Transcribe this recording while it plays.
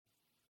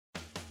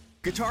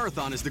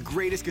Guitarathon is the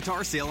greatest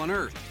guitar sale on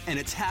earth, and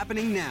it's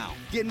happening now.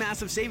 Get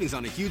massive savings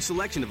on a huge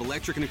selection of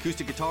electric and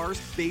acoustic guitars,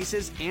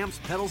 basses,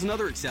 amps, pedals, and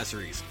other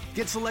accessories.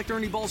 Get select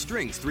Ernie Ball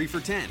strings 3 for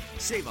 $10.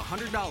 Save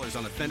 $100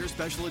 on a Fender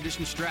Special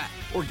Edition Strat,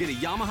 or get a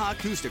Yamaha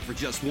acoustic for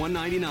just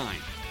 $199.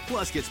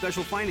 Plus, get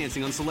special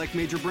financing on select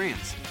major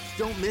brands.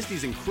 Don't miss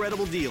these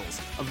incredible deals.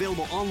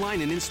 Available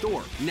online and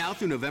in-store, now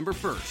through November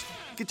 1st.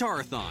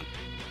 Guitarathon,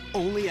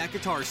 only at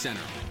Guitar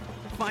Center.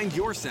 Find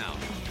your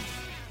sound.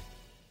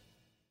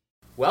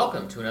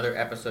 Welcome to another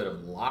episode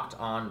of Locked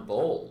On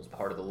Bulls,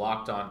 part of the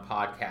Locked On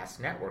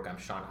Podcast Network. I'm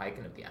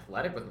Highkin of The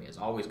Athletic. With me, as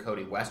always,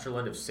 Cody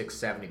Westerlund of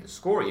 670 The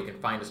Score. You can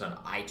find us on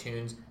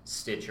iTunes,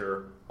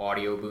 Stitcher,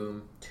 Audio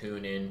Boom,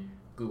 TuneIn,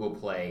 Google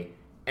Play,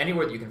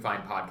 anywhere that you can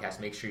find podcasts.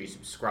 Make sure you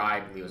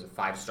subscribe, leave us a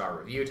 5-star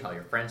review, tell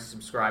your friends to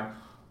subscribe,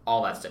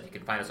 all that stuff. You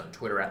can find us on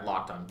Twitter at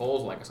Locked On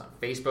Bulls, like us on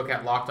Facebook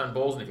at Locked On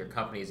Bulls, and if your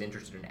company is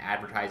interested in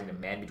advertising to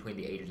men between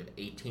the ages of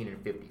 18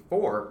 and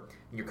 54,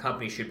 your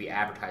company should be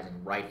advertising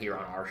right here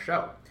on our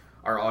show.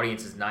 Our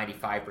audience is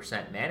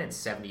 95% men, and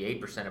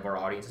 78% of our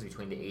audience is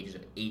between the ages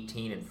of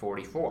 18 and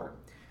 44.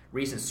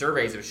 Recent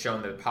surveys have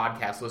shown that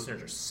podcast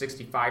listeners are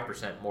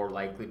 65% more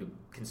likely to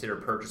consider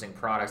purchasing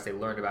products they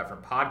learned about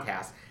from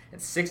podcasts, and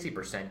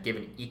 60%,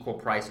 given equal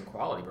price and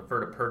quality,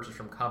 prefer to purchase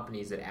from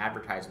companies that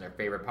advertise on their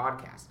favorite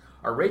podcasts.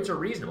 Our rates are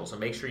reasonable, so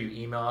make sure you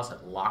email us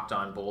at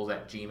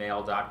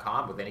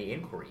lockedonbulls@gmail.com with any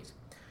inquiries.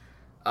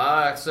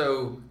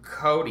 So,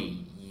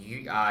 Cody,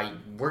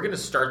 we're going to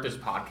start this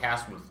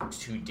podcast with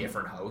two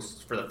different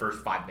hosts for the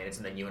first 5 minutes,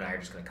 and then you and I are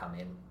just going to come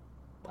in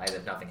as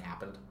if nothing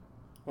happened.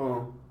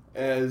 Oh,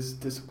 as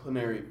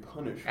disciplinary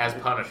punishment. As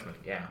punishment,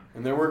 yeah.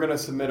 And then we're going to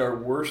submit our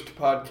worst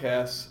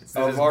podcasts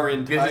of our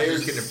entire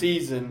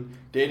season,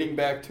 dating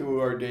back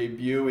to our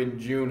debut in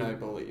June, I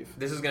believe.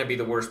 This is going to be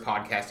the worst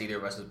podcast either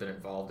of us has been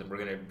involved in.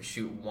 We're going to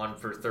shoot 1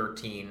 for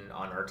 13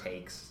 on our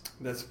takes.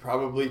 That's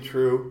probably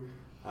true.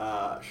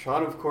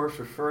 Sean, of course,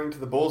 referring to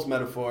the Bulls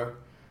metaphor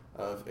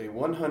of a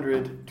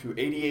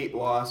 100-88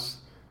 loss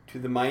to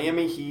the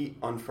Miami Heat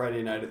on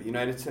Friday night at the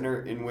United Center,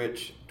 in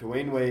which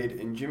Dwyane Wade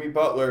and Jimmy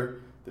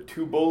Butler, the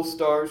two Bulls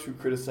stars who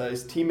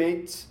criticized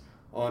teammates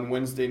on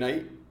Wednesday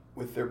night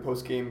with their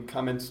post-game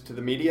comments to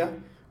the media,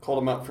 called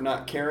them out for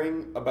not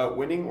caring about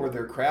winning or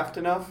their craft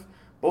enough,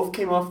 both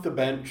came off the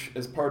bench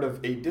as part of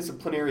a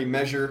disciplinary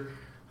measure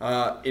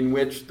in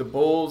which the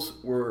Bulls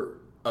were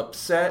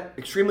upset,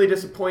 extremely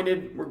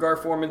disappointed, were Gar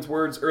Forman's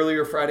words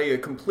earlier Friday, a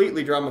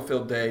completely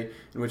drama-filled day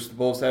in which the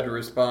Bulls had to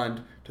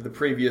respond to the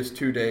previous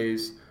 2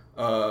 days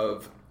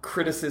of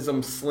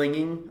criticism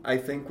slinging, I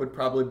think would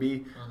probably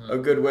be a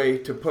good way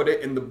to put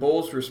it. And the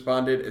Bulls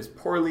responded as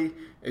poorly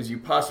as you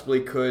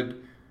possibly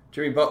could.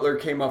 Jimmy Butler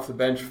came off the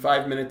bench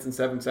 5 minutes and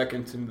 7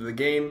 seconds into the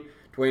game.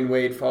 Dwyane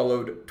Wade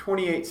followed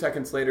 28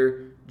 seconds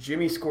later.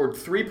 Jimmy scored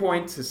 3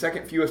 points, his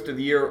second fewest of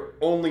the year,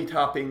 only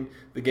topping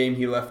the game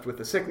he left with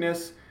a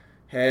sickness.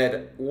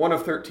 Had 1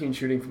 of 13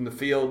 shooting from the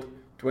field.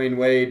 Dwyane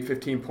Wade,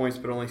 15 points,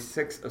 but only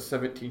 6 of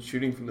 17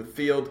 shooting from the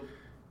field.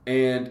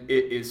 And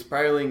it is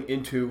spiraling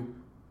into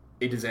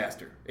a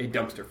disaster, a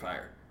dumpster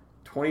fire.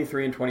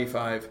 23 and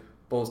 25,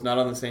 Bulls not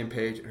on the same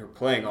page and are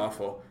playing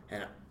awful.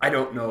 And I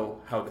don't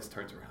know how this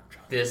turns around,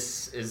 John.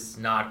 This is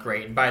not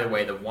great. And by the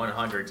way, the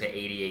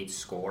 100-88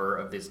 score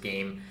of this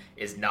game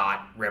is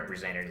not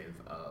representative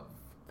of...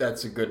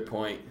 That's a good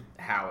point.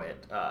 How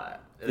it...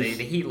 the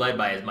Heat led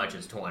by as much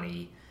as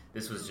 20.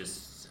 This was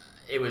just...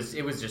 It was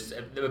just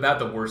about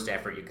the worst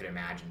effort you could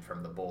imagine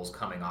from the Bulls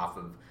coming off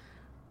of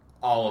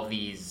all of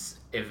these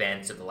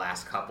events of the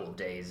last couple of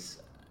days.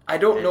 I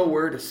don't know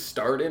where to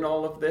start in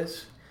all of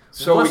this.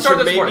 So we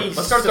should maybe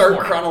start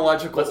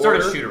chronological order. Let's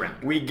start at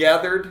shootaround. We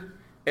gathered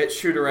at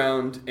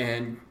shootaround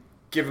and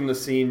given the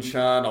scene,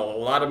 Sean, a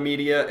lot of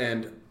media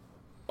and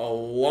a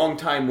long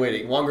time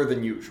waiting, longer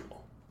than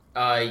usual.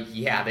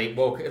 Yeah,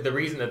 the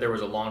reason that there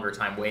was a longer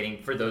time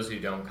waiting, for those who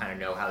don't kind of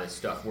know how this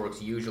stuff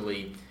works,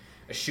 usually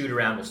a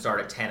shoot-around will start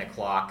at 10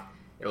 o'clock.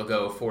 It'll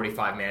go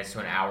 45 minutes to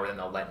an hour, then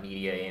they'll let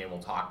media in and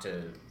we'll talk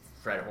to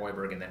Fred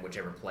Hoiberg and then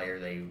whichever player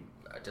they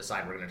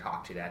decide we're going to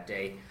talk to that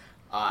day.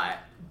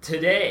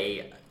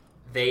 Today,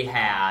 they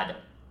had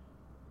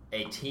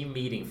a team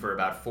meeting for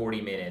about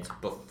 40 minutes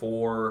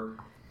before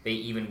they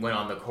even went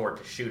on the court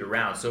to shoot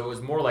around. So it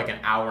was more like an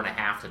hour and a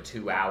half to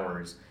 2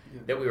 hours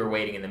that we were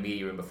waiting in the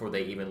media room before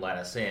they even let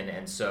us in.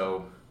 And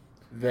so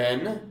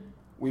then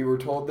we were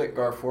told that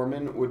Gar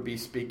Forman would be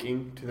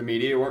speaking to the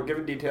media. We weren't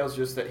given details,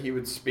 just that he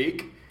would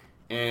speak.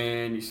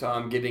 And you saw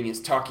him getting his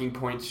talking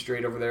points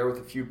straight over there with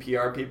a few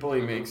PR people.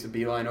 He makes a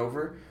beeline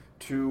over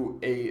to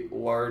a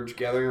large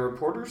gathering of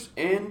reporters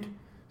and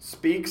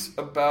speaks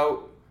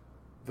about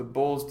the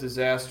Bulls'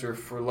 disaster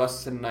for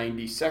less than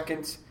 90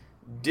 seconds.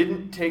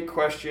 Didn't take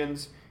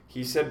questions.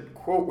 He said,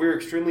 quote, "We're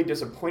extremely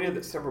disappointed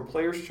that several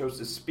players chose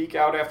to speak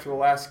out after the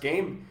last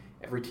game.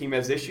 Every team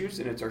has issues,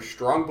 and it's our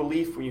strong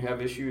belief when you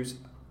have issues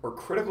or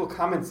critical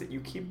comments that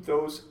you keep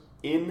those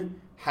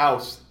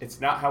in-house. It's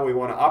not how we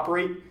want to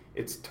operate.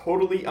 It's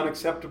totally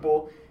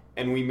unacceptable,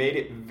 and we made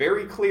it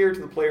very clear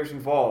to the players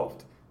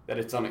involved that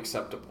it's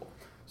unacceptable."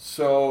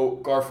 So,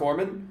 Gar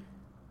Forman,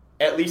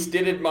 at least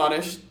did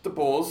admonish the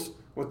Bulls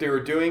what they were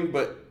doing,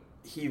 but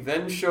he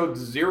then showed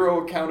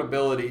zero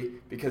accountability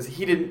because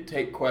he didn't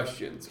take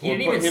questions or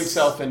put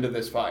himself into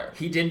this fire.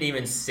 He didn't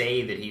even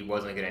say that he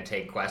wasn't going to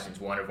take questions.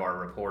 One of our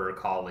reporter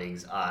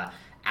colleagues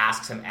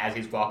asks him as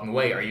he's walking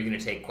away, are you going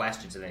to take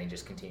questions? And then he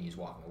just continues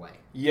walking away.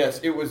 Yes,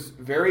 it was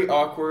very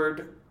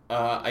awkward.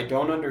 I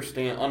don't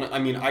understand.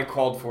 I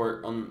called for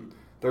it on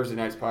Thursday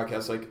night's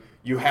podcast. Like,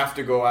 you have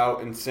to go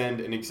out and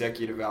send an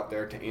executive out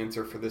there to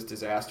answer for this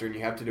disaster, and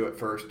you have to do it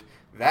first.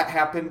 That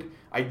happened.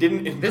 I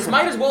didn't. This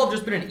might as well have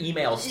just been an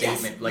email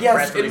statement.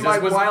 Yes, in my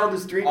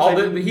wildest dreams.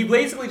 He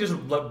basically just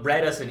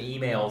read us an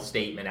email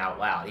statement out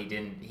loud. He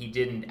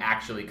didn't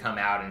actually come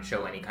out and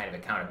show any kind of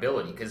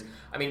accountability. Because,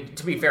 I mean,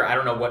 to be fair, I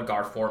don't know what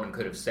Gar Forman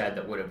could have said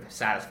that would have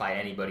satisfied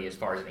anybody as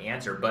far as an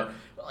answer. But,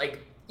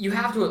 like, you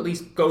have to at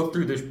least go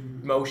through the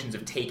motions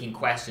of taking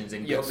questions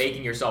and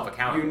making yourself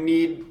accountable.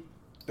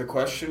 The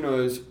question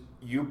was,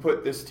 you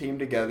put this team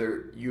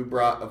together. You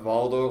brought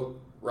Evaldo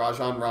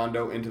Rajon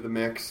Rondo into the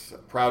mix, a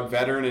proud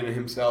veteran in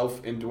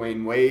himself in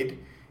Dwyane Wade,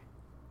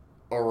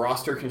 a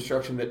roster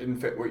construction that didn't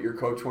fit what your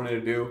coach wanted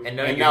to do. And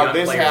now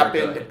this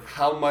happened.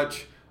 How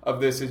much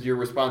of this is your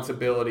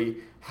responsibility?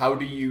 How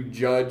do you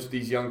judge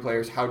these young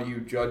players? How do you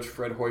judge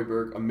Fred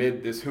Hoiberg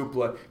amid this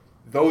hoopla?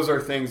 Those are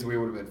things we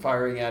would have been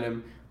firing at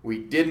him.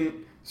 We didn't.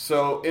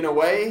 So in a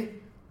way,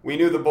 we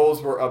knew the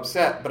Bulls were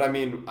upset, but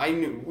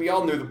we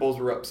all knew the Bulls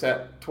were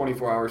upset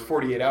 24 hours,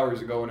 48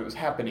 hours ago when it was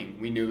happening.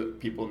 We knew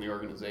that people in the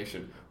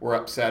organization were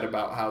upset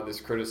about how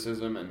this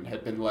criticism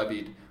had been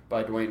levied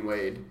by Dwyane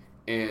Wade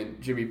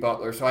and Jimmy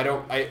Butler. So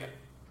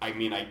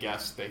I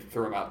guess they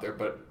threw him out there,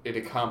 but it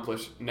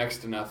accomplished next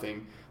to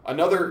nothing.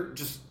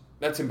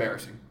 That's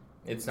embarrassing.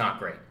 It's not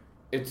great.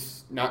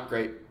 It's not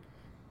great.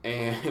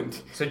 And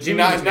so Jimmy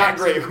not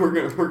great.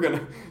 We're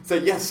gonna say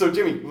yes. So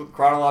Jimmy,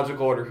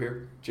 chronological order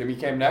here. Jimmy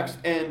came next,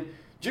 and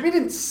Jimmy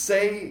didn't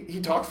say he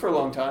talked for a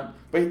long time,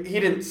 but he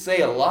didn't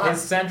say a lot.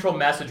 His central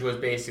message was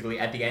basically,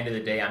 at the end of the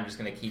day, I'm just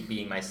going to keep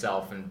being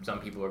myself, and some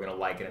people are going to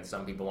like it, and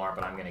some people aren't,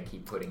 but I'm going to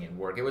keep putting in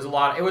work. It was a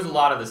lot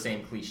of the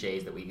same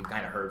cliches that we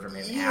kind of heard from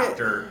him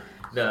after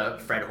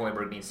the Fred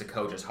Hoiberg needs to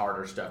coach us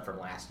harder stuff from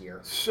last year.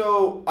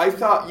 So I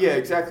thought,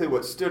 exactly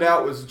what stood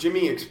out was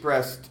Jimmy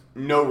expressed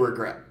no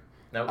regret.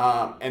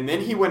 Nope. And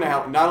then he went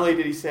out. Not only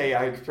did he say,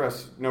 I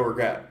express no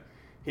regret,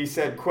 he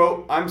said,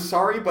 quote, I'm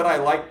sorry, but I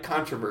like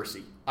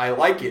controversy. I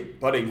like it,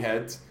 butting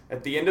heads.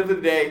 At the end of the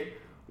day,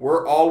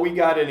 we're all we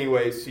got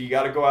anyways, so you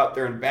got to go out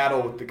there and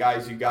battle with the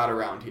guys you got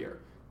around here.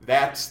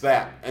 That's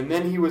that. And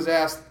then he was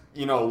asked,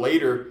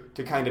 later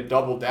to kind of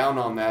double down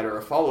on that, or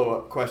a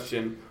follow-up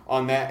question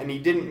on that, and he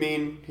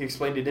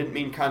explained he didn't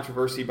mean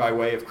controversy by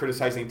way of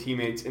criticizing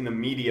teammates in the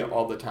media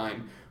all the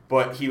time,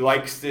 but he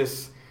likes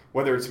this.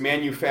 Whether it's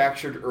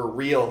manufactured or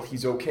real,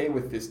 he's okay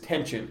with this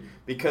tension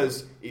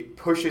because it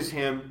pushes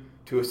him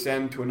to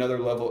ascend to another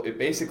level. It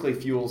basically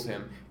fuels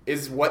him,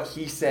 is what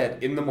he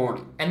said in the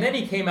morning. And then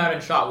he came out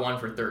and shot 1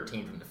 for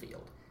 13 from the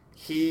field.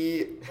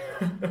 He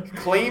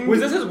claimed...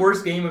 Was this his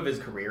worst game of his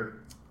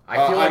career?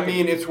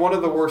 It's one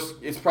of the worst...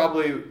 It's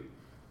probably...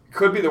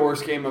 Could be the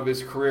worst game of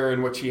his career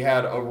in which he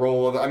had a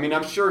role of...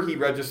 I'm sure he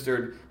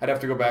registered... I'd have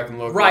to go back and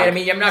look. Right,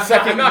 I'm not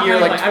counting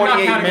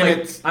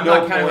minutes,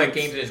 like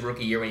games in his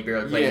rookie year when he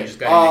barely played. He just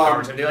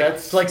got in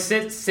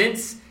the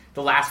since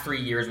the last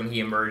 3 years when he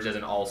emerged as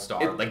an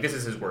all-star, this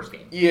is his worst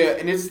game. Yeah,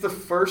 and it's the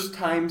first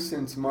time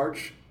since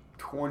March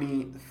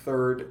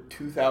 23rd,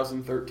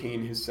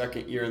 2013, his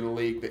second year in the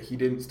league, that he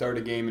didn't start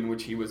a game in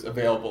which he was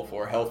available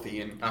for,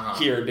 healthy, and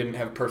here, didn't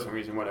have personal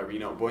reason, whatever,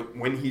 but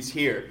when he's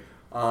here...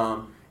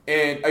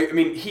 And,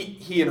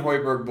 he and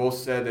Hoiberg both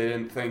said they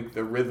didn't think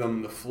the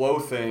rhythm, the flow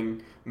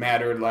thing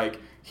mattered. Like,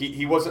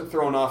 he wasn't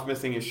thrown off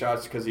missing his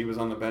shots because he was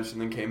on the bench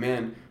and then came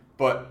in.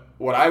 But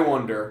what I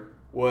wonder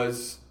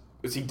was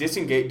he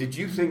disengaged? Did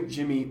you think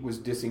Jimmy was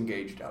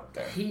disengaged out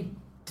there? He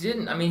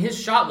didn't. His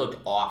shot looked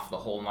off the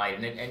whole night.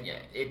 And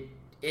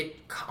it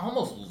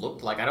almost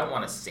looked like, I don't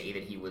want to say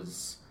that he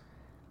was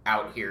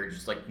out here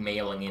just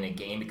mailing in a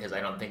game because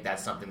I don't think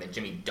that's something that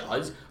Jimmy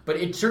does. But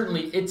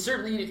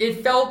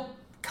it felt...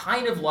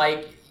 kind of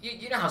like,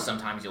 you know how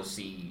sometimes you'll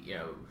see,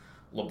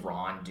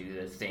 LeBron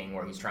do the thing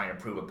where he's trying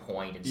to prove a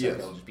point and so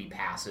he'll just be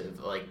passive,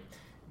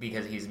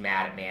 because he's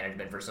mad at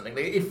management for something.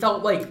 It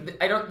felt like,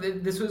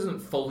 this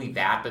wasn't fully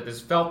that, but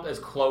this felt as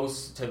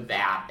close to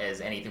that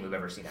as anything we've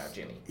ever seen out of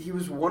Jimmy. He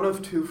was 1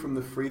 of 2 from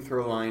the free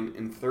throw line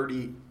in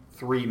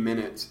 33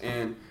 minutes.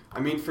 And,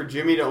 for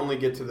Jimmy to only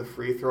get to the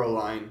free throw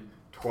line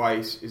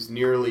twice is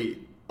nearly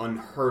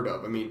unheard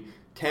of.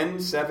 10,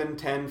 7,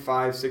 10,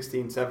 5,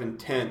 16, 7,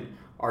 10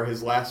 are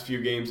his last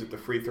few games at the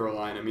free throw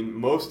line.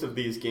 Most of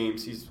these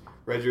games he's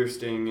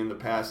registering in the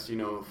past,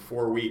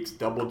 4 weeks,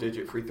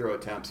 double-digit free throw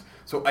attempts.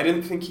 So I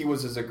didn't think he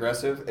was as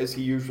aggressive as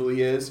he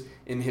usually is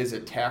in his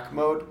attack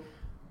mode.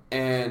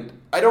 And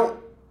by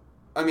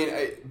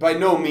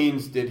no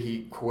means did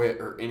he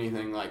quit or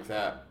anything like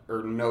that,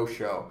 or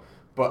no-show.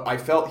 But I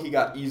felt he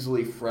got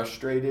easily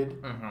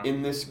frustrated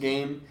in this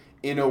game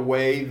in a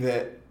way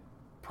that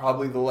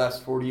probably the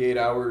last 48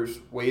 hours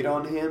weighed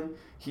on him.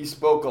 He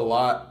spoke a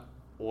lot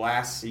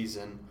last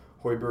season,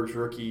 Hoiberg's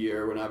rookie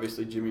year, when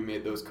obviously Jimmy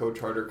made those Coach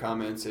Harder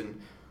comments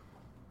and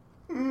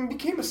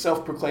became a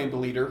self-proclaimed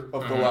leader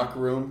of the locker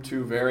room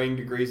to varying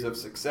degrees of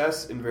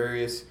success in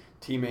various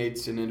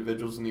teammates and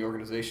individuals in the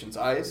organization's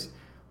eyes.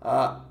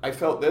 I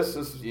felt this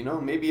as,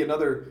 maybe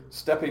another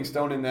stepping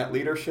stone in that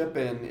leadership,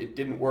 and it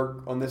didn't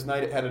work on this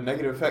night. It had a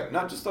negative effect,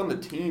 not just on the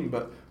team,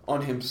 but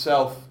on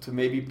himself to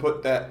maybe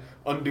put that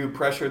undue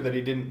pressure that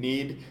he didn't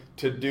need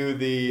to do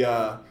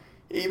the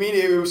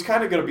it was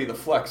kind of going to be the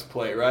flex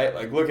play, right?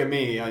 Like, look at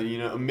me,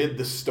 amid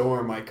the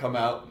storm, I come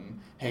out and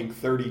hang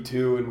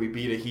 32 and we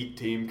beat a Heat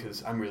team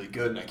because I'm really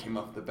good and I came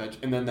off the bench.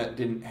 And then that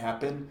didn't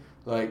happen.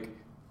 Like,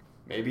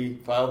 maybe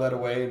file that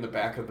away in the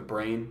back of the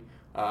brain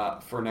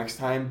for next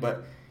time.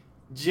 But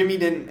Jimmy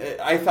didn't.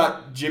 I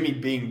thought Jimmy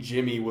being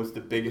Jimmy was the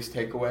biggest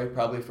takeaway,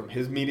 probably from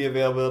his media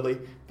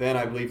availability. Then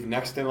I believe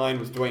next in line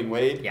was Dwyane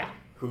Wade. Yeah.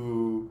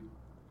 Who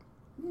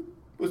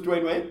was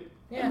Dwyane Wade?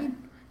 Yeah.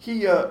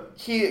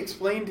 He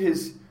explained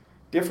his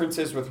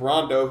differences with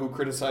Rondo, who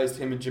criticized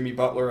him and Jimmy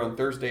Butler on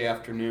Thursday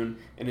afternoon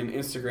in an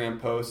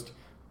Instagram post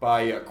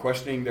by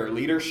questioning their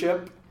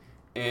leadership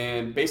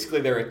and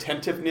basically their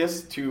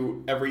attentiveness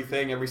to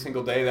everything every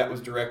single day. That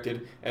was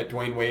directed at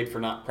Dwyane Wade for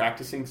not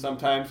practicing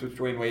sometimes, which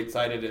Dwyane Wade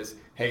cited as,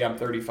 hey, I'm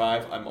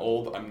 35, I'm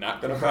old, I'm not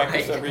going to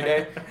practice every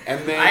day.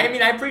 And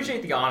then I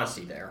appreciate the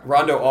honesty there.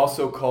 Rondo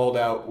also called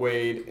out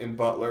Wade and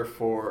Butler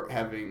for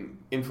having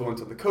influence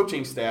on the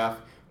coaching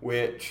staff,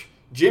 which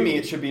Jimmy,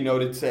 it should be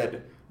noted,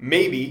 said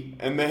maybe,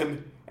 and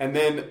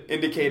then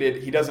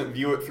indicated he doesn't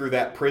view it through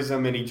that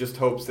prism, and he just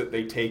hopes that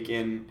they take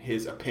in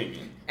his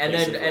opinion. And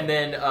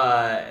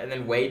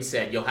then Wade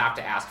said, "You'll have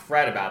to ask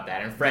Fred about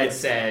that." And Fred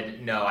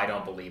said, "No, I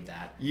don't believe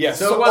that." Yes.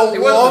 So it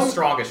wasn't the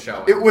strongest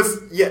showing. It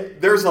was. Yeah.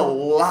 There's a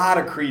lot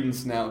of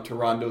credence now to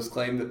Rondo's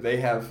claim that they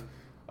have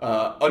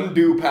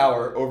undue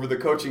power over the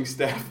coaching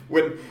staff.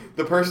 When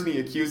the person he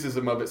accuses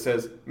him of it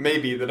says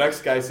maybe, the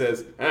next guy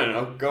says, I don't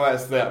know, go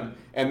ask them.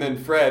 And then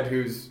Fred,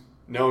 who's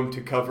known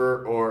to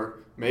cover or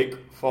make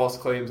false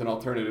claims and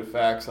alternative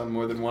facts on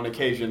more than one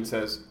occasion,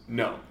 says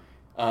no.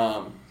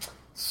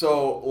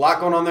 So a lot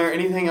going on there.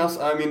 Anything else?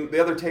 I mean,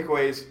 the other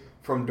takeaways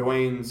from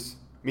Dwyane's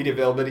media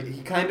availability,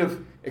 he kind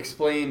of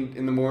explained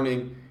in the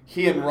morning,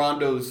 he and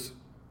Rondo's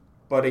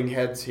butting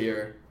heads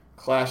here,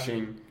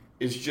 clashing,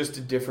 is just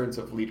a difference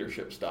of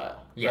leadership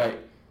style. Yeah. Right?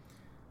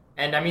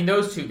 And,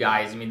 those two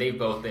guys, they've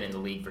both been in the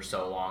league for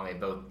so long. They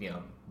both,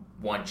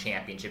 won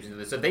championships.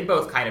 So they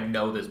both kind of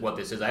know what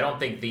this is. I don't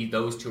think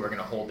those two are going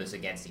to hold this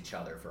against each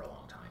other for a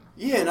long time.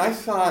 Yeah, and I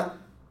thought,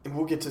 and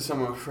we'll get to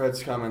some of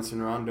Fred's comments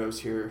and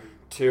Rondo's here,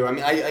 too.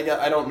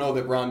 I don't know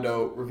that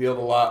Rondo revealed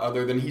a lot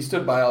other than he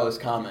stood by all his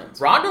comments.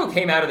 Rondo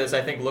came out of this,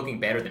 I think, looking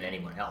better than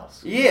anyone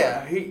else.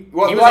 Yeah. He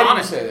was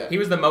honest. Did you say that? He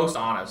was the most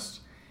honest.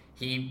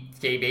 He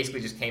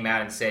basically just came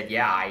out and said,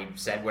 yeah, I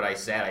said what I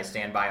said. I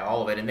stand by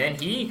all of it. And then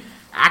he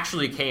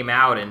actually came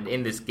out and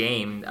in this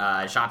game,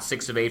 shot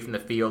 6 of 8 from the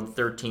field,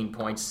 13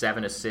 points,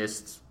 7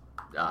 assists,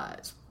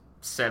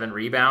 7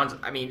 rebounds.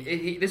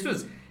 This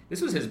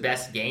was his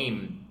best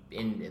game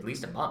in at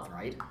least a month,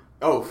 right?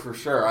 Oh, for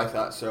sure. I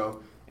thought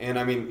so. And,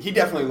 he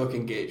definitely looked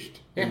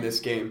engaged in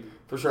this game.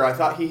 For sure. I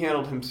thought he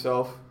handled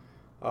himself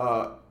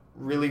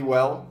really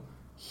well.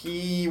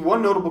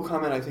 One notable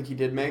comment I think he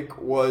did make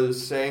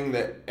was saying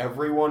that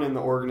everyone in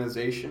the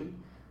organization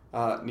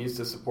needs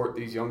to support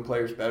these young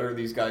players better,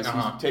 these guys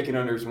he's taken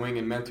under his wing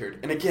and mentored.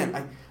 And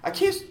again,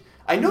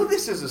 I know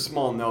this is a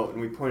small note,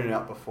 and we pointed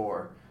out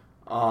before,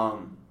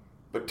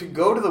 but to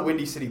go to the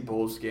Windy City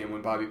Bulls game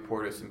when Bobby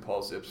Portis and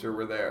Paul Zipser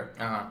were there,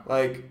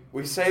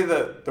 we say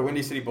that the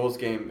Windy City Bulls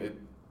game,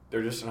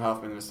 they're just in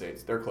Hoffman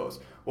Estates, they're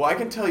close. Well, I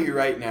can tell you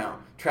right now,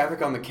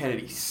 traffic on the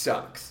Kennedy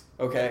sucks,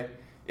 okay?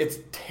 It's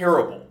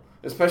terrible.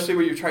 Especially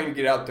when you're trying to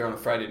get out there on a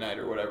Friday night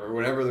or whatever,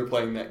 whenever they're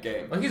playing that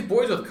game. Well, he's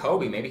boys with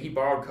Kobe. Maybe he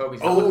borrowed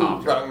Kobe's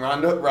helicopter.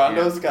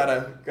 Rondo's got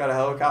a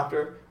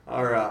helicopter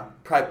or a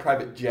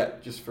private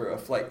jet just for a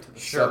flight to the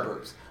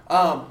suburbs.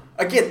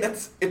 Again,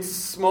 it's a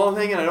small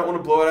thing, and I don't want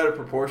to blow it out of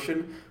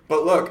proportion.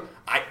 But look,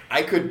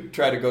 I could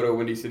try to go to a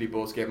Windy City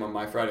Bulls game on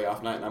my Friday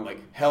off night, and I'm like,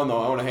 hell no,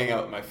 I want to hang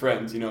out with my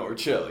friends, or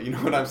chill. You know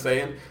what I'm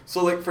saying?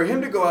 So, for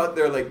him to go out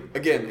there,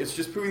 again, it's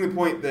just proving the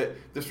point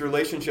that this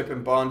relationship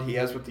and bond he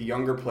has with the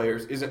younger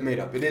players isn't made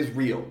up. It is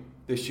real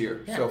this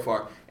year so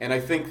far. And I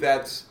think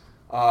that's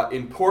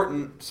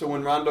important. So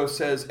when Rondo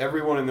says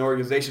everyone in the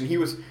organization,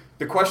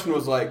 the question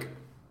was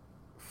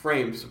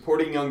framed,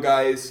 supporting young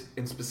guys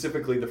and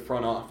specifically the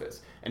front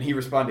office. And he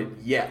responded,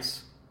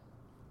 yes,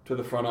 to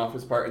the front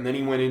office part, and then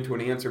he went into an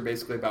answer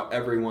basically about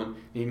everyone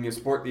needing to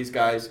support these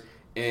guys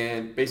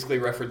and basically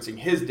referencing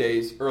his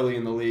days early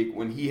in the league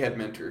when he had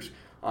mentors.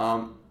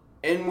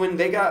 And when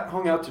they got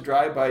hung out to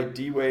dry by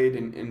D-Wade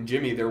and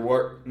Jimmy,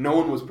 no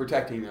one was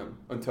protecting them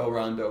until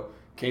Rondo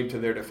came to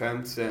their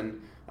defense.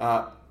 And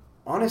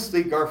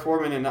honestly, Gar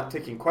Forman in not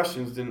taking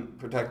questions didn't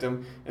protect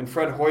them. And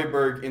Fred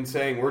Hoiberg in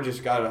saying, we're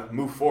just got to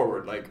move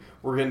forward.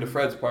 We're getting to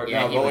Fred's part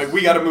now. But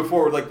we got to move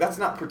forward. That's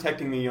not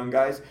protecting the young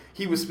guys.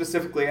 He was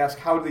specifically asked,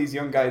 how are these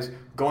young guys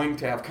going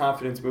to have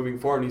confidence moving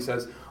forward? And he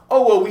says,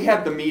 oh, well, we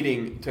had the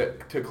meeting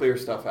to clear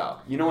stuff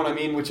out. You know what I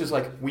mean? Which is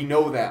like, we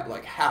know that.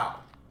 Like, how?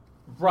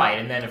 Right,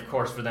 and then, of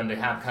course, for them to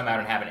come out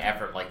and have an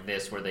effort like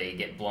this where they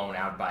get blown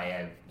out by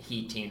a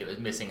Heat team that was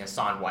missing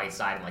Hassan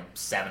Whiteside and, like,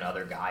 7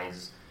 other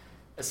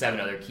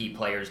key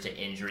players to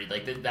injury,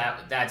 like,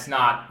 that's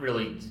not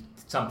really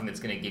something that's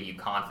going to give you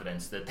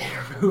confidence that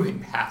they're moving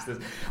past this.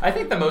 I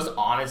think the most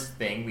honest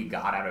thing we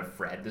got out of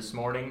Fred this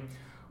morning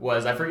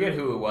was, I forget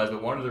who it was,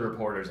 but one of the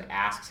reporters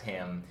asks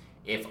him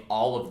if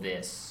all of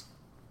this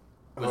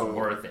was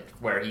worth it,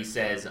 where he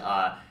says,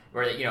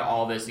 where,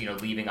 all this,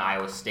 leaving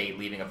Iowa State,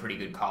 leaving a pretty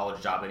good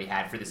college job that he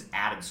had for this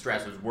added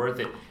stress was worth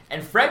it.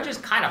 And Fred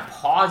just kind of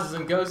pauses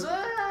and goes,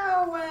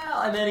 oh,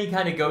 well, and then he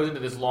kind of goes into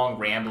this long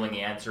rambling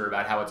answer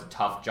about how it's a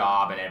tough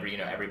job and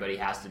everybody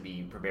has to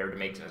be prepared to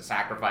make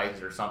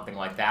sacrifices or something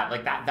like that.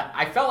 Like that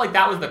I felt like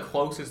that was the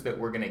closest that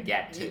we're going to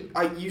get to.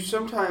 You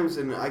sometimes,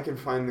 and I can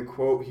find the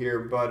quote here,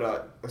 but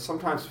I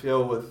sometimes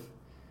feel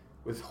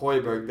with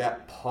Hoiberg,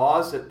 that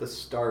pause at the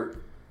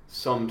start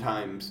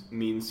sometimes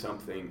means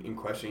something in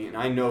questioning. And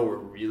I know we're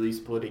really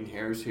splitting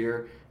hairs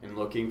here and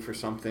looking for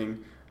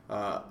something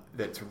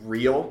that's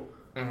real,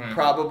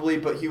 probably.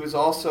 But he was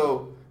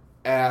also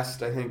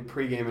asked, I think,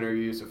 pregame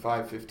interviews,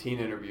 5:15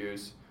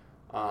 interviews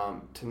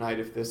tonight,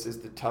 if this is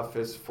the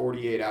toughest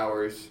 48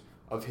 hours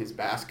of his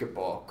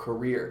basketball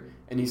career.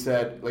 And he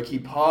said, like, he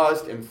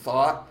paused and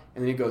thought,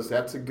 and then he goes,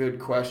 that's a good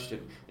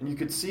question. And you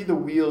could see the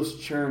wheels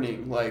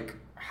churning, like,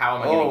 how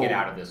am I going to get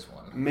out of this one?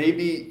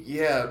 Maybe,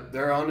 yeah,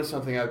 they're onto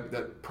something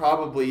that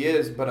probably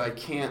is, but I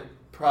can't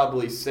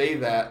probably say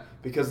that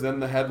because then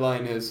the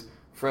headline is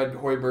Fred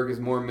Hoiberg is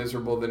more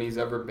miserable than he's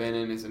ever been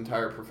in his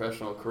entire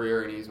professional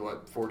career, and he's,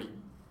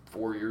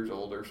 44 years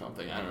old or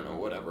something. I don't know,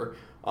 whatever.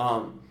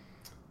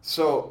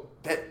 So,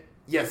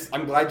 yes,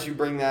 I'm glad you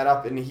bring that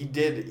up, and he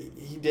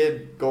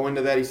did go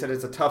into that. He said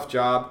it's a tough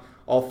job.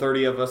 All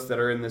 30 of us that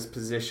are in this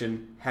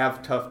position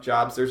have tough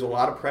jobs. There's a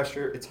lot of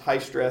pressure. It's high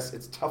stress.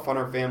 It's tough on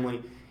our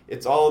family.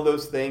 It's all of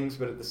those things,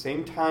 but at the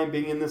same time,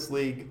 being in this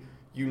league,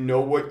 you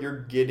know what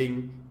you're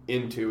getting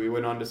into. He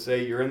went on to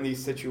say, you're in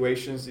these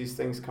situations, these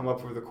things come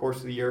up over the course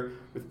of the year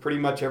with pretty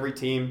much every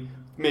team,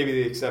 maybe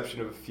the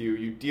exception of a few.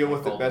 You deal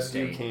with it best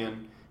you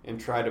can and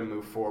try to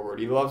move forward.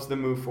 He loves the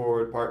move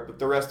forward part, but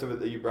the rest of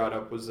it that you brought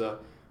up was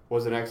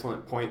an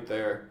excellent point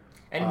there.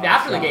 And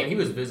after the game, he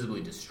was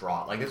visibly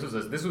distraught. Like, this was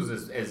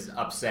as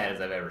upset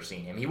as I've ever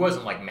seen him. He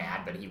wasn't, like,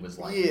 mad, but he was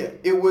like... Yeah,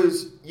 it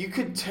was... You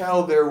could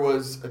tell there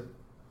was a...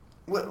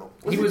 Was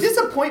it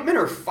disappointment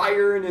or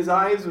fire in his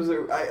eyes? Was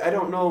there? I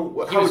don't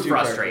know. He was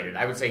frustrated.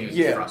 I would say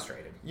he was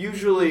frustrated.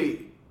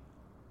 Usually,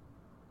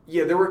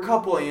 there were a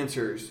couple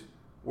answers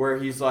where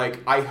he's like,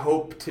 I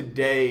hope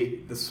today,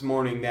 this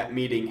morning, that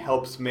meeting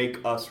helps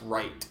make us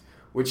right,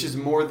 which is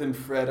more than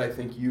Fred, I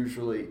think,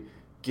 usually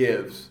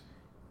gives.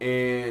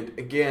 And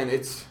again,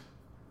 it's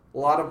a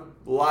lot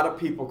of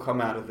people come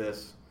out of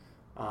this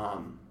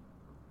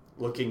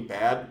looking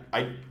bad.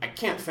 I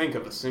can't think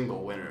of a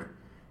single winner.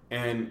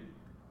 And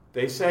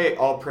they say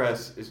all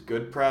press is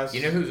good press.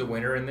 You know who's a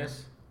winner in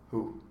this?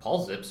 Who?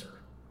 Paul Zipser.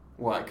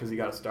 Why? Because he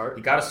got a start?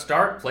 He got a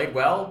start, played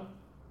well,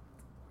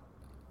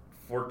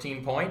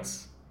 14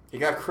 points. He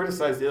got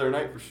criticized the other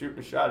night for shooting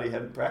a shot he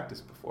hadn't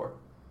practiced before,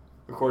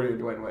 according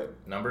to Dwyane Wade.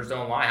 Numbers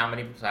don't lie. How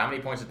many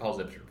points did Paul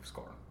Zipser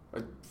score?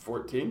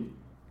 14?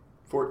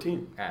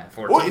 14.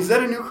 14. Well, is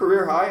that a new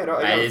career high?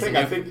 I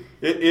think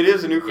it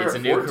is a new career high. It's a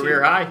new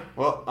career high.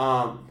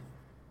 Well,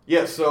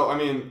 so, I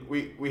mean,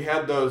 we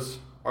had those...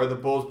 Are the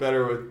Bulls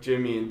better with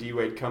Jimmy and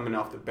D-Wade coming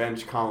off the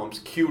bench columns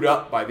queued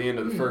up by the end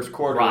of the first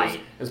quarter? Right.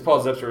 As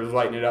Paul Zipser was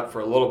lighting it up for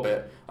a little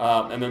bit.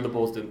 And then the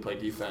Bulls didn't play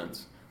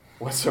defense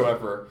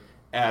whatsoever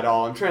at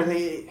all. I'm trying to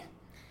think,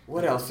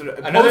 what else?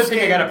 Another thing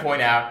I got to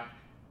point out,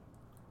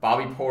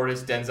 Bobby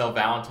Portis, Denzel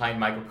Valentine,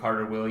 Michael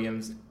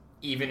Carter-Williams,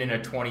 even in a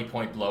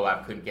 20-point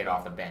blowout, couldn't get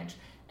off the bench.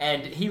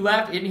 And he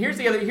left, and here's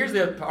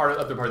the part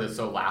that's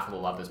so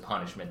laughable of this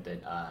punishment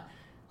that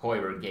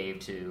Hoiberg gave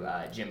to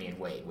Jimmy and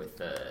Wade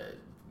with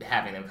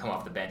having them come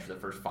off the bench for the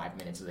first 5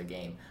 minutes of the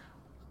game.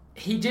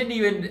 He didn't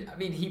even,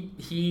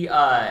 he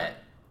at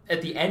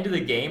the end of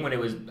the game when it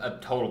was a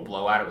total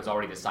blowout, it was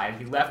already decided,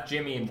 he left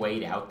Jimmy and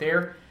Wade out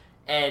there.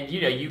 And,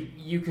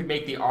 you could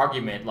make the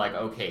argument like,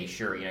 okay,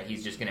 sure,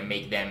 he's just going to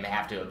make them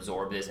have to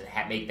absorb this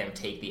and make them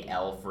take the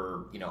L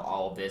for,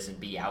 all of this and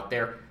be out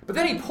there. But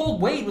then he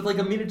pulled Wade with like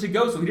a minute to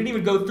go, so he didn't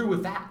even go through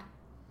with that.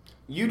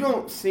 You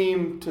don't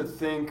seem to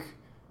think,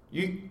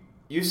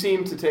 you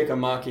seem to take a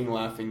mocking,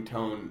 laughing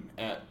tone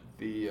at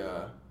the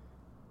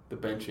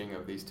benching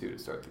of these two to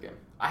start the game.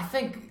 I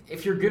think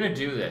if you're going to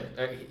do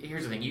that,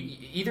 here's the thing, you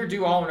either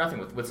do all or nothing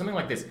with something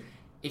like this.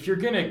 If you're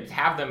going to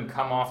have them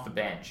come off the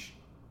bench,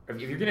 if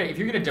you're going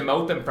to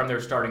demote them from their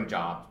starting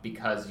jobs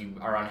because you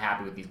are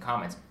unhappy with these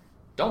comments,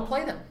 don't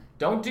play them.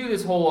 Don't do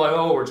this whole,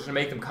 we're just going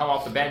to make them come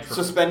off the bench.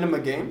 Suspend them a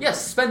game?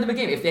 Yes, suspend them a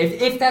game.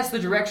 If that's the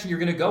direction you're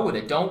going to go with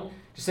it, don't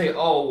just say,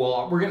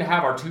 we're going to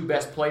have our two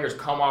best players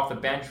come off the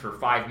bench for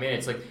 5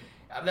 minutes. Like,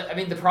 I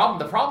mean, the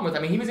problem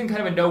with, he was in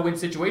kind of a no-win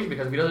situation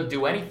because if he doesn't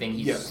do anything,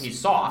 he's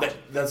soft.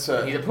 That's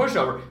he's a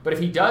pushover. But if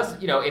he does,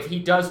 if he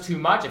does too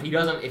much,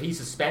 if he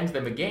suspends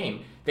them a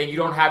game, then you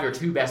don't have your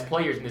two best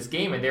players in this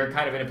game, and they're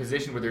kind of in a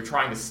position where they're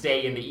trying to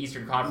stay in the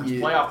Eastern Conference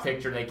playoff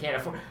picture, and they can't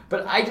afford.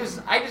 But I just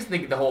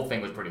think the whole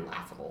thing was pretty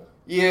laughable.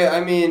 Yeah,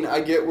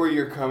 I get where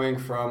you're coming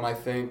from. I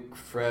think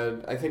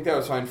that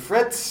was fine.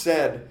 Fred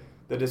said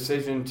the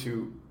decision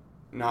to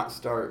not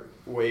start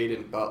Wade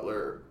and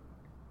Butler.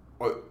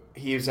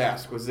 He was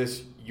asked, was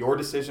this your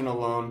decision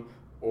alone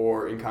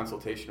or in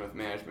consultation with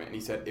management? And he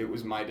said, it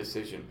was my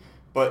decision.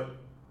 But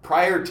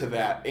prior to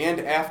that and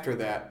after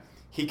that,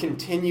 he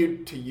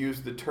continued to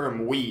use the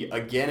term we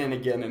again and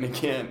again and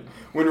again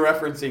when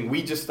referencing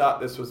we just thought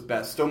this was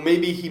best. So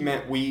maybe he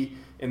meant we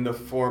in the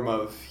form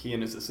of he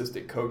and his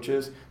assistant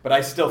coaches, but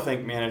I still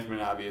think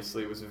management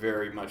obviously was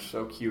very much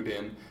so cued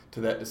in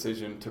to that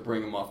decision to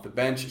bring him off the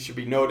bench. It should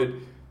be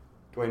noted,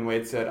 Dwyane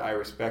Wade said, I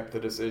respect the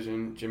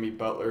decision. Jimmy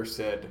Butler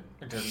said,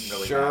 it doesn't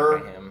really sure,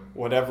 matter to him.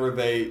 Whatever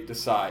they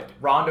decide.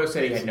 Rondo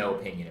said he had no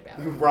opinion about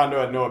it. Rondo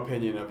had no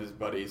opinion of his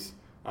buddies.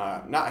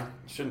 I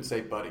shouldn't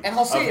say buddies. And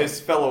I'll say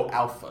his fellow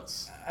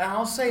alphas. And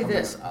I'll say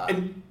this.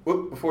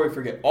 Before we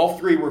forget, all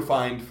three were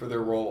fined for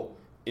their role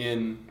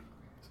in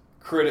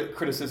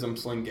criticism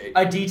slingate.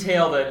 A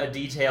detail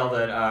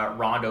that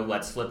Rondo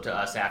let slip to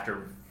us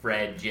after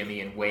Fred,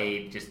 Jimmy, and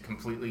Wade just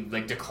completely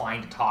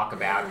declined to talk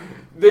about.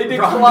 They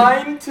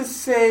declined to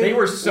say they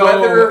were so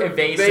whether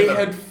evasive. They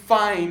had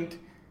fined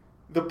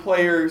the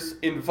players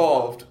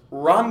involved.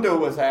 Rondo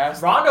was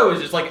asked. Rondo was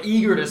just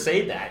eager to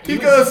say that. He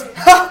goes,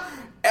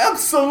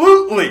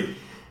 absolutely.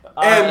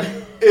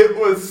 And it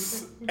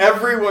was,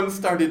 everyone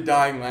started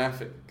dying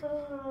laughing.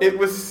 It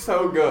was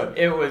so good.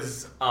 It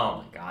was, oh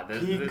my God.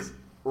 This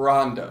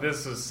Rondo.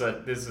 This is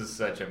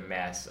such a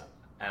mess.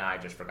 And I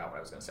just forgot what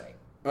I was going to say.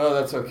 Oh,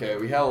 that's okay.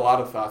 We had a lot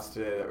of thoughts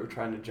today that we're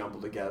trying to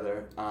jumble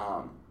together.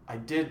 I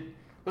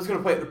was going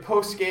to play the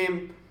post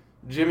game.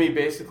 Jimmy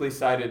basically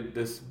cited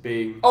this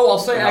being. Oh, I'll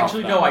say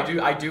actually no.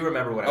 I do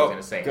remember what I was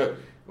going to say. Good.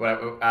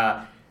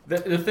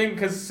 The thing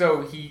because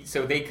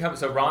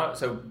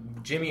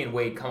Jimmy and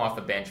Wade come off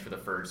the bench for the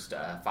first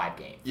 5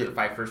 games. For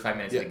the first 5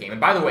 minutes of the game.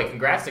 And by the way,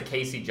 congrats to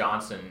Casey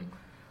Johnson,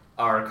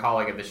 our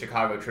colleague at the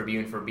Chicago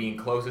Tribune, for being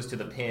closest to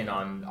the pin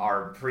on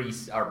our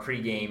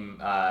pregame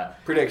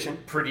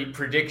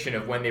prediction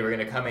of when they were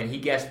going to come in. He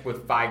guessed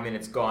with 5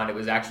 minutes gone. It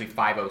was actually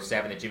 5:07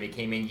 that Jimmy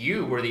came in.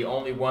 You were the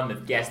only one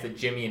that guessed that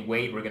Jimmy and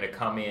Wade were going to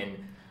come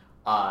in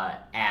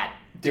at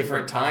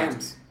different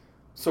times.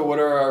 So what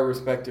are our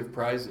respective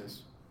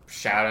prizes?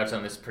 Shout-outs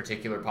on this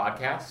particular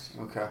podcast.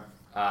 Okay.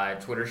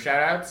 Twitter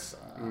shout-outs.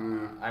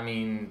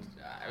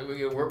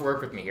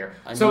 Work with me here.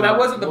 So that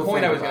wasn't the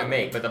point I was going to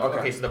make. But so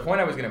the point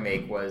I was going to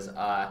make was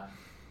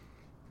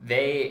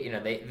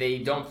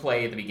they don't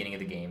play at the beginning of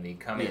the game. They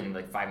come in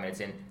 5 minutes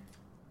in.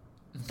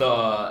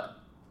 The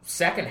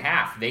second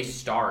half, they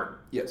start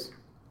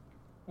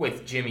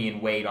with Jimmy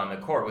and Wade on the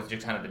court with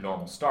just kind of the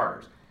normal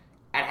starters.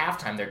 At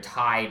halftime, they're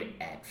tied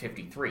at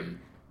 53.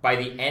 By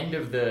the end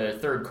of the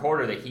third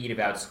quarter, the Heat have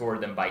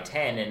outscored them by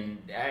 10. And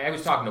I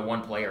was talking to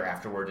one player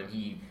afterward, and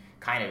he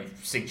kind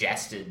of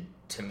suggested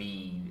to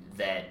me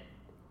that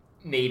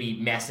maybe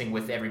messing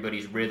with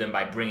everybody's rhythm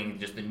by bringing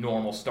just the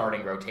normal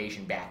starting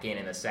rotation back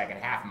in the second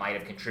half might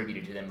have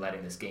contributed to them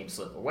letting this game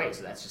slip away.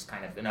 So that's just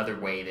kind of another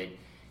way that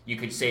you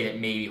could say that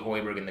maybe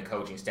Hoiberg and the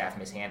coaching staff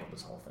mishandled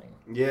this whole thing.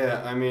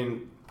 Yeah,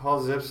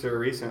 Paul Zipser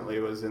recently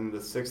was in the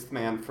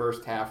 6th-man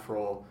first half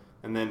role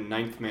and then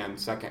 9th-man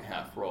second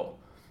half role.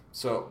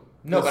 So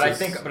I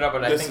think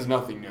this is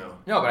nothing new.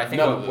 No, but I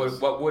think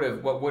what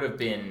would have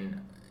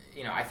been.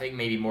 I think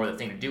maybe more the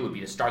thing to do would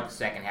be to start the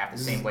second half the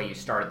same way you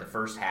started the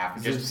first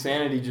half. Just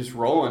sanity just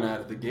rolling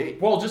out of the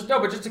gate. Well, just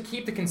to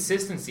keep the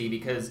consistency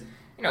because,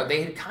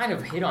 they had kind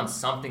of hit on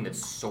something that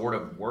sort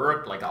of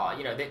worked.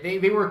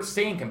 They were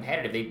staying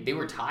competitive. They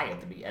were tied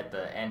at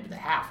the end of the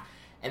half.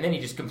 And then he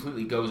just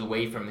completely goes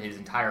away from his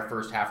entire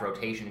first half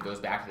rotation and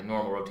goes back to the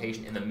normal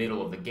rotation in the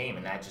middle of the game.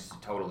 And that's just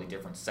a totally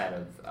different set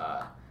of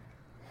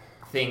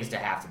things to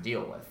have to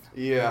deal with.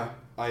 Yeah.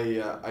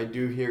 I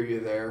do hear you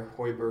there.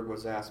 Hoiberg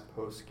was asked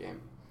post-game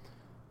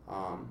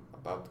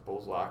about the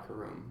Bulls' locker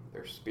room,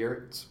 their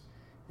spirits,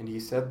 and he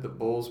said the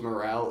Bulls'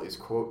 morale is,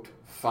 quote,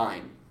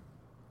 fine.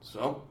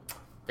 So,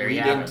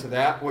 read into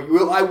that.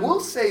 Well, I will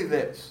say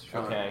this,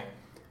 Sean. Okay.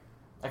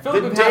 I feel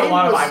like we've had a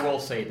lot of I will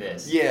say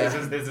this. Yeah.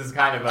 This is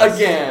kind of us.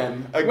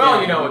 Again.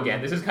 Well,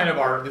 this is kind of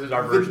our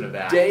version of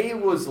that. The day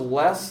was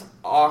less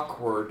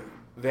awkward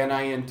than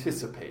I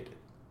anticipated.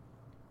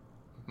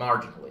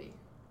 Marginally?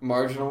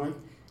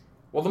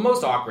 Well, the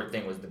most awkward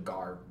thing was the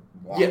guard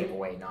walking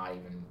away, not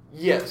even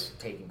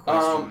taking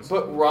questions.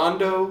 But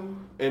Rondo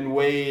and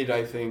Wade,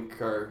 I think,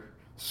 are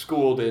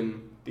schooled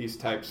in these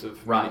types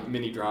of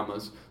mini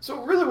dramas.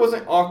 So it really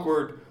wasn't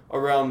awkward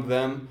around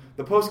them.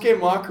 The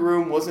post-game locker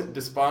room wasn't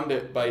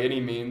despondent by any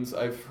means.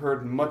 I've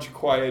heard much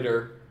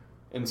quieter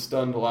and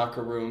stunned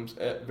locker rooms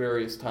at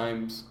various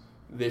times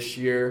this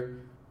year.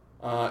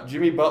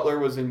 Jimmy Butler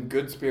was in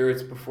good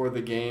spirits before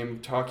the game,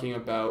 talking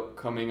about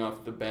coming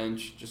off the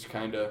bench, just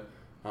kind of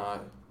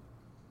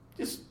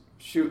just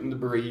shooting the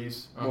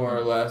breeze, more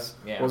or less.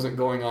 Yeah. Wasn't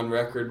going on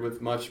record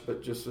with much,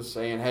 but just was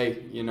saying, hey,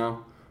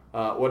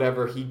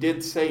 whatever. He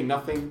did say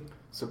nothing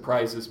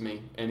surprises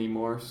me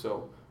anymore,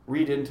 so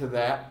read into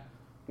that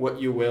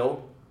what you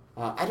will.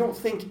 I don't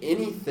think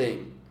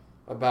anything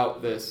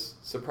about this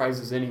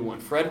surprises anyone.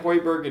 Fred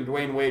Hoiberg and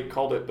Dwyane Wade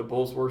called it the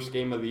Bulls' worst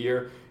game of the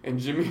year, and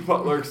Jimmy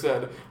Butler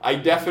said, I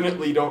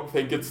definitely don't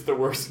think it's the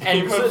worst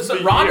game of the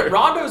year.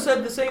 Rondo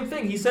said the same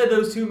thing. He said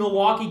those 2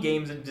 Milwaukee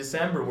games in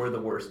December were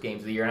the worst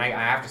games of the year, and I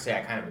have to say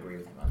I kind of agree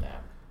with him on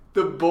that.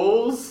 The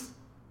Bulls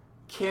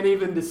can't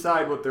even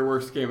decide what their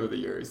worst game of the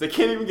year is. They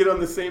can't even get on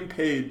the same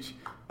page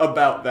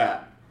about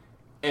that.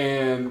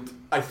 And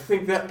I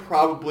think that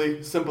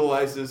probably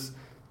symbolizes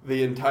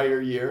the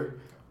entire year.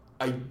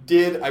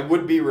 I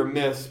would be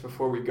remiss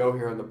before we go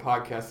here on the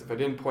podcast if I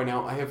didn't point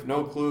out I have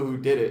no clue who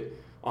did it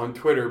on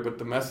Twitter, but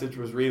the message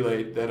was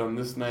relayed that on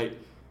this night,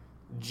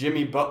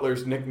 Jimmy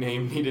Butler's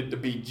nickname needed to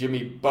be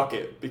Jimmy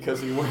Bucket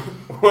because he won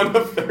one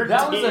of 13.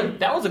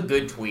 That was a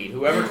good tweet.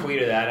 Whoever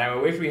tweeted that, I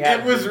wish we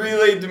had. It was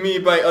relayed to me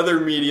by other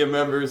media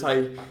members.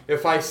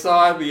 If I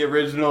saw the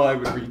original, I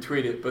would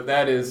retweet it. But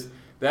that is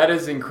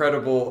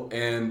incredible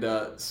and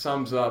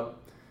sums up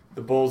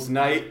the Bulls'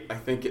 night. I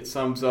think it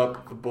sums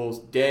up the Bulls'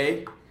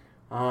 day.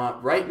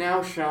 Right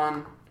now,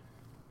 Sean,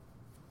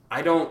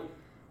 I don't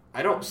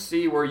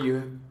see where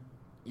you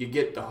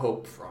get the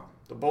hope from.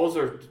 The Bulls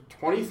are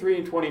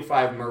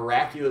 23-25,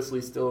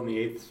 miraculously still in the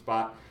 8th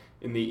spot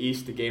in the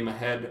East, a game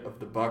ahead of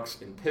the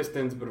Bucks and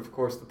Pistons. But of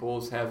course, the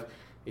Bulls have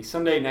a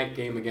Sunday night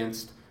game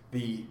against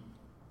the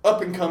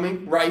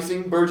up-and-coming,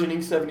 rising, burgeoning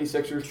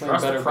 76ers.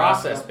 Trust the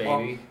process,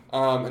 baby.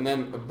 And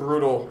then a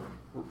brutal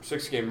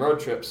 6-game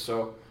road trip.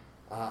 So,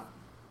 I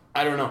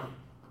don't know.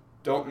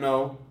 Don't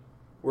know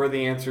where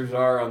the answers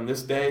are on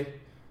this day.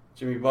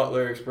 Jimmy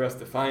Butler expressed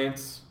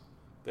defiance,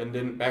 then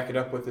didn't back it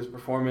up with his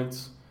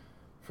performance.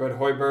 Fred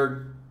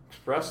Hoiberg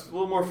expressed a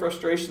little more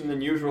frustration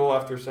than usual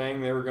after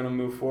saying they were going to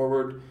move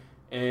forward.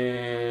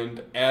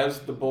 And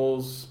as the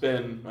Bulls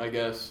spin, I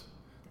guess,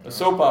 a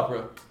soap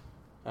opera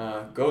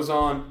goes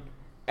on,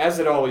 as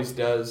it always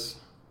does.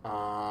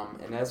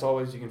 And as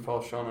always, you can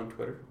follow Sean on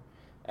Twitter,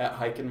 at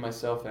Highkin,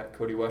 myself, at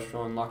Cody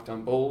Westerlund. Locked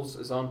on Bulls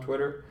is on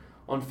Twitter.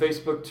 On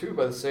Facebook, too,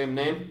 by the same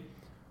name.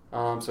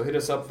 So hit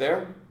us up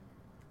there.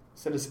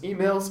 Send us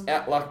emails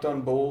at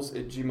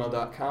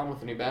lockedonbulls@gmail.com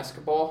with any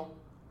basketball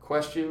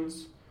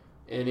questions,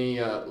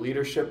 any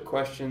leadership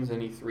questions,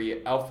 any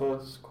 3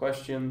 alphas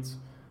questions,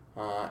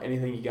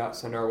 anything you got,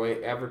 send our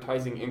way.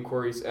 Advertising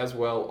inquiries as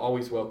well,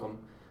 always welcome.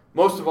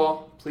 Most of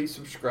all, please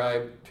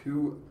subscribe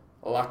to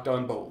Locked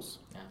On Bulls.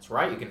 That's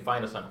right. You can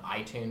find us on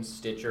iTunes,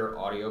 Stitcher,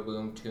 Audio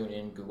Boom,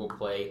 TuneIn, Google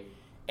Play,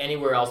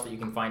 anywhere else that you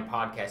can find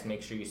podcasts.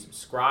 Make sure you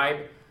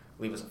subscribe.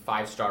 Leave us a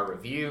 5-star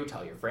review.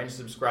 Tell your friends to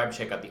subscribe.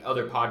 Check out the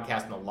other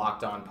podcasts in the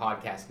Locked On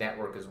Podcast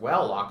Network as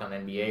well. Locked On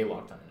NBA,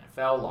 Locked On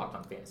NFL, Locked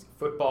On Fantasy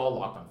Football,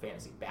 Locked On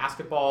Fantasy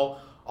Basketball.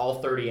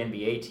 All 30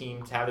 NBA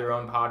teams have their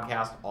own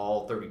podcast.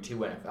 All 32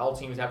 NFL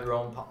teams have their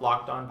own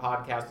Locked On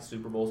podcast. The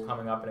Super Bowl's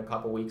coming up in a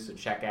couple weeks, so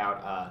check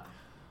out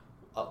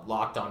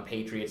Locked On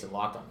Patriots and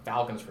Locked On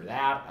Falcons for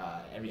that.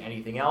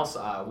 Anything else,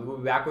 we will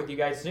be back with you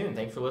guys soon.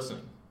 Thanks for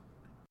listening.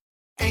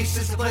 Ace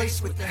is the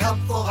place with the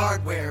helpful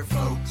hardware,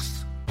 folks.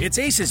 It's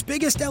Ace's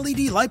biggest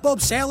LED light bulb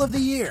sale of the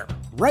year.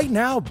 Right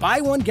now, buy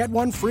one, get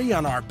one free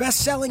on our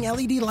best-selling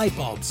LED light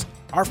bulbs.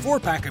 Our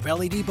 4-pack of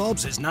LED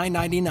bulbs is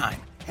 $9.99,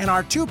 and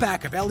our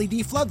 2-pack of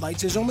LED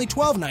floodlights is only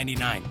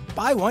 $12.99.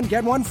 Buy one,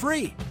 get one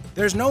free.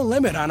 There's no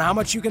limit on how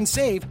much you can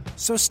save,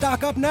 so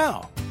stock up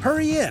now.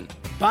 Hurry in.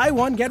 Buy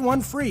one, get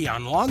one free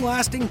on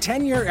long-lasting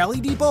 10-year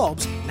LED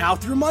bulbs now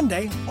through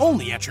Monday,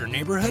 only at your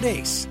neighborhood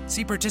Ace.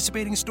 See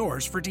participating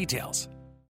stores for details.